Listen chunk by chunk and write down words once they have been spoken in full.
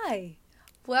Hi,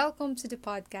 welcome to the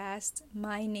podcast.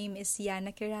 My name is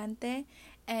Yana Kirante,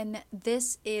 and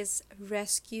this is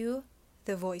Rescue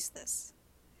the Voiceless.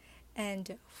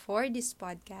 And for this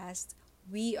podcast,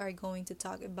 we are going to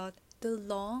talk about the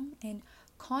long and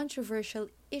controversial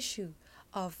issue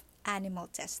of animal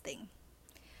testing.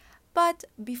 But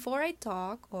before I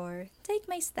talk or take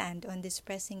my stand on this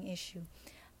pressing issue,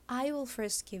 I will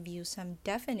first give you some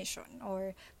definition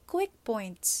or quick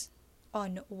points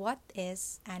on what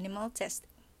is animal testing.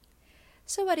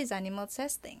 So, what is animal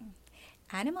testing?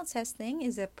 Animal testing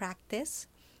is a practice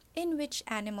in which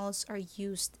animals are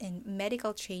used in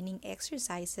medical training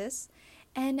exercises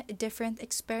and different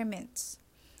experiments,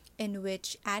 in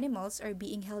which animals are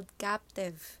being held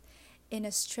captive in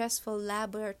a stressful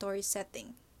laboratory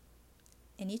setting.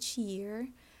 And each year,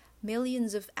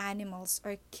 millions of animals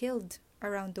are killed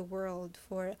around the world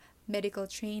for medical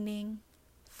training,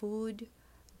 food,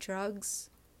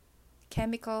 drugs,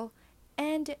 chemical,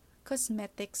 and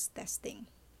cosmetics testing.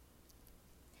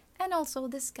 And also,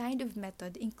 this kind of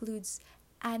method includes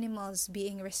animals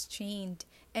being restrained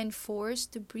and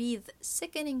forced to breathe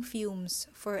sickening fumes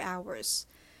for hours.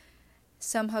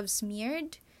 Some have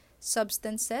smeared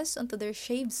substances onto their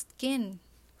shaved skin,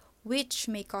 which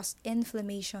may cause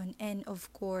inflammation and,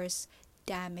 of course,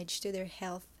 damage to their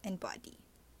health and body.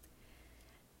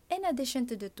 In addition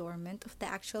to the torment of the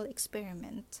actual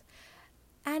experiment,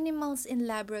 animals in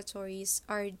laboratories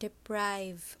are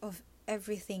deprived of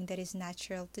everything that is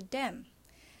natural to them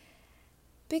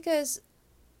because,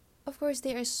 of course,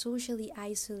 they are socially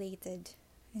isolated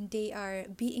and they are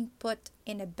being put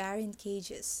in a barren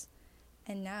cages,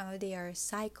 and now they are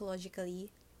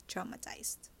psychologically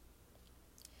traumatized.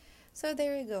 So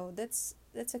there you go. That's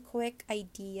a quick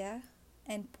idea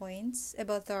and points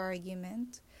about the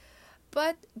argument.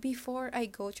 But before I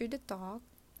go through the talk,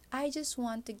 I just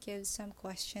want to give some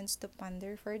questions to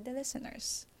ponder for the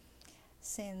listeners.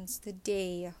 Since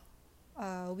today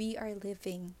we are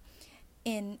living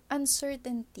in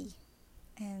uncertainty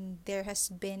and there has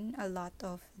been a lot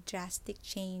of drastic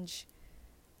change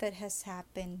that has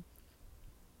happened,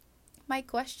 my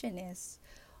question is,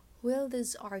 will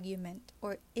this argument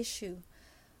or issue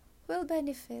will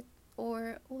benefit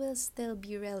or will still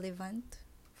be relevant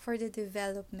for the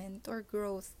development or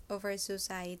growth of our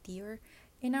society or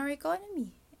in our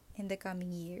economy in the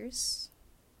coming years?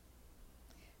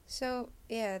 So,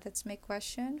 yeah, that's my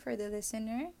question for the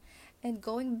listener. And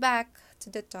going back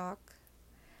to the talk,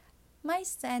 my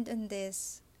stand on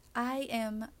this, I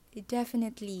am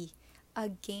definitely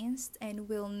against and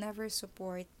will never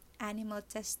support animal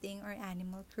testing or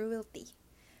animal cruelty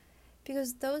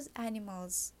because those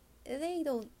animals,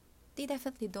 they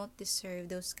definitely don't deserve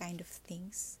those kind of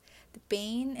things. The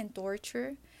pain and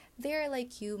torture, they are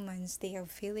like humans. They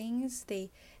have feelings, they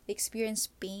experience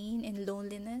pain and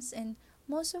loneliness, and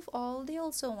most of all, they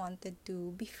also wanted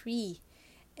to be free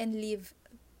and live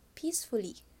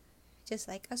peacefully, just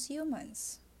like us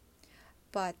humans.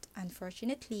 But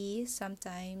unfortunately,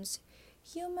 sometimes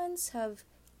humans have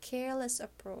careless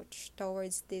approach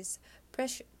towards these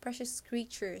precious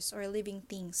creatures or living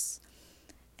things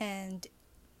and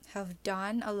have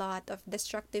done a lot of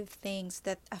destructive things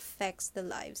that affects the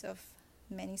lives of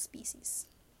many species.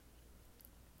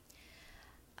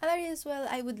 Other as well,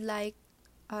 I would like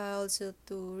also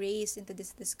to raise into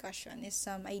this discussion is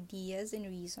some ideas and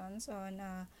reasons on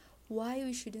why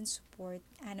we shouldn't support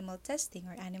animal testing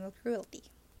or animal cruelty.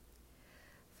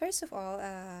 First of all,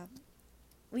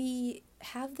 we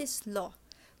have this law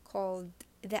called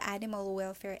the Animal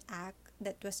Welfare Act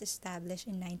that was established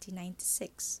in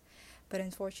 1996. But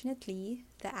unfortunately,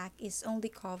 the act is only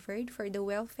covered for the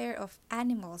welfare of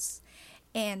animals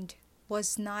and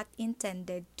was not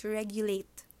intended to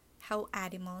regulate how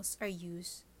animals are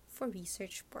used for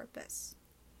research purpose.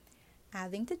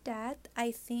 Adding to that,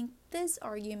 I think this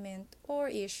argument or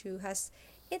issue has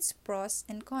its pros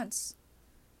and cons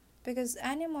because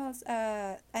animal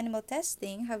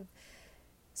testing have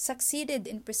succeeded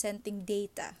in presenting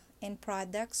data and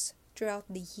products throughout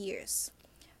the years.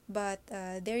 But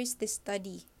there is this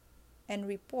study and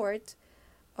report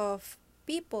of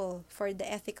People for the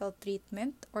Ethical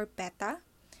Treatment or PETA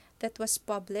that was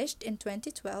published in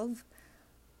 2012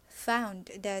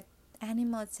 found that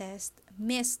animal tests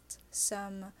missed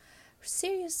some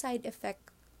serious side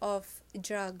effect of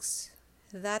drugs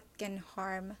that can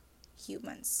harm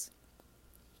humans.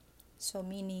 So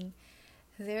meaning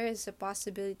there is a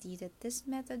possibility that this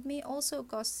method may also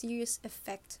cause serious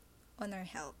effect on our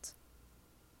health,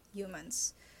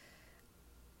 humans.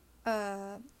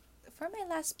 For my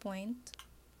last point,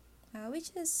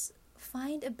 which is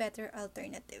find a better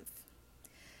alternative.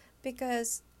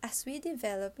 Because as we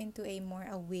develop into a more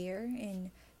aware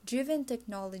and driven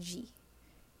technology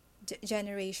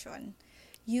generation,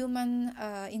 human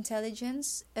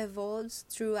intelligence evolves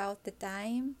throughout the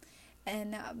time,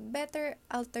 and better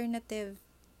alternative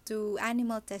to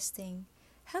animal testing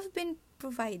have been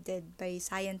provided by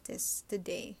scientists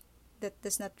today that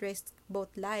does not risk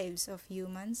both lives of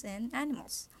humans and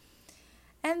animals.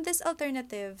 And these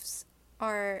alternatives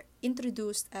are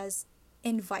introduced as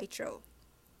in vitro,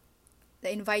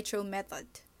 the in vitro method,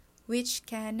 which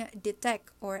can detect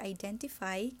or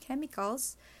identify chemical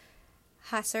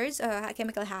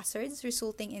hazards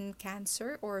resulting in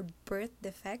cancer or birth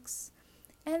defects.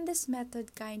 And this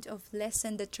method kind of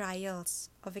lessen the trials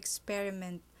of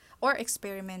experiment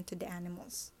to the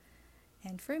animals.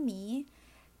 And for me,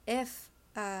 if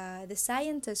the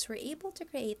scientists were able to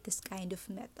create this kind of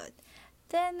method,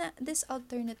 then this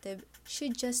alternative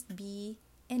should just be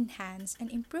enhanced and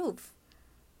improved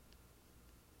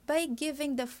by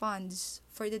giving the funds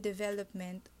for the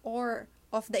development or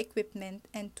of the equipment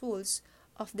and tools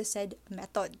of the said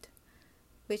method,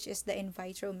 which is the in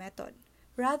vitro method,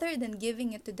 rather than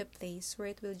giving it to the place where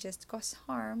it will just cause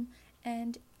harm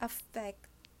and affect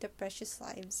the precious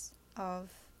lives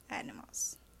of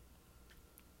animals.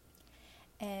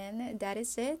 And that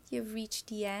is it. You've reached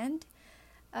the end.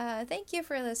 Thank you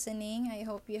for listening. I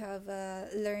hope you have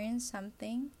learned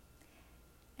something.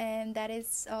 And that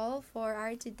is all for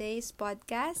our today's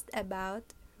podcast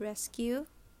about Rescue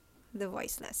the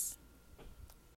Voiceless.